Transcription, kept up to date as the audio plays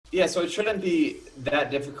Yeah, so it shouldn't be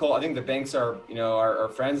that difficult. I think the banks are, our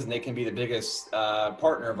friends, and they can be the biggest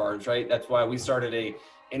partner of ours, right? That's why we started a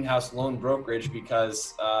in-house loan brokerage,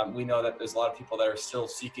 because we know that there's a lot of people that are still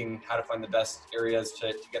seeking how to find the best areas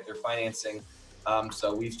to get their financing.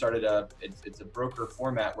 So we started it's a broker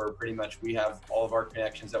format where pretty much we have all of our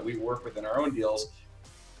connections that we work with in our own deals.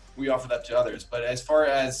 We offer that to others. But as far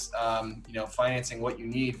as financing, what you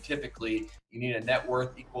need, typically you need a net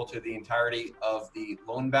worth equal to the entirety of the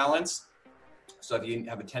loan balance. So if you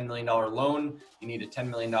have a $10 million loan, you need a $10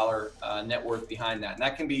 million net worth behind that. And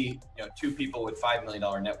that can be, two people with $5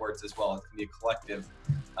 million net worths as well. It can be a collective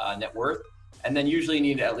net worth. And then usually you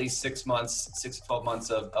need at least 6 to 12 months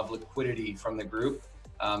of liquidity from the group.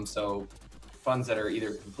 So funds that are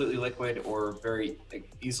either completely liquid or very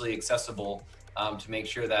easily accessible, to make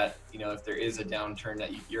sure that, if there is a downturn,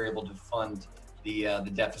 that you're able to fund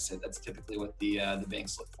the deficit. That's typically what the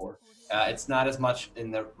banks look for. It's not as much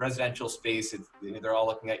in the residential space. They're all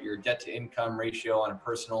looking at your debt to income ratio on a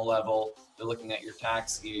personal level. They're looking at your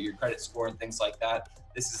tax, your credit score, and things like that.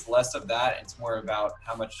 This is less of that. It's more about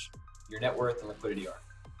how much your net worth and liquidity are.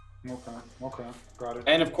 Okay, got it.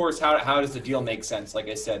 And of course, how does the deal make sense? Like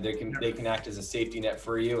I said, they can act as a safety net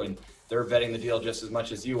for you, and they're vetting the deal just as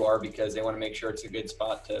much as you are, because they want to make sure it's a good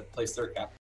spot to place their capital.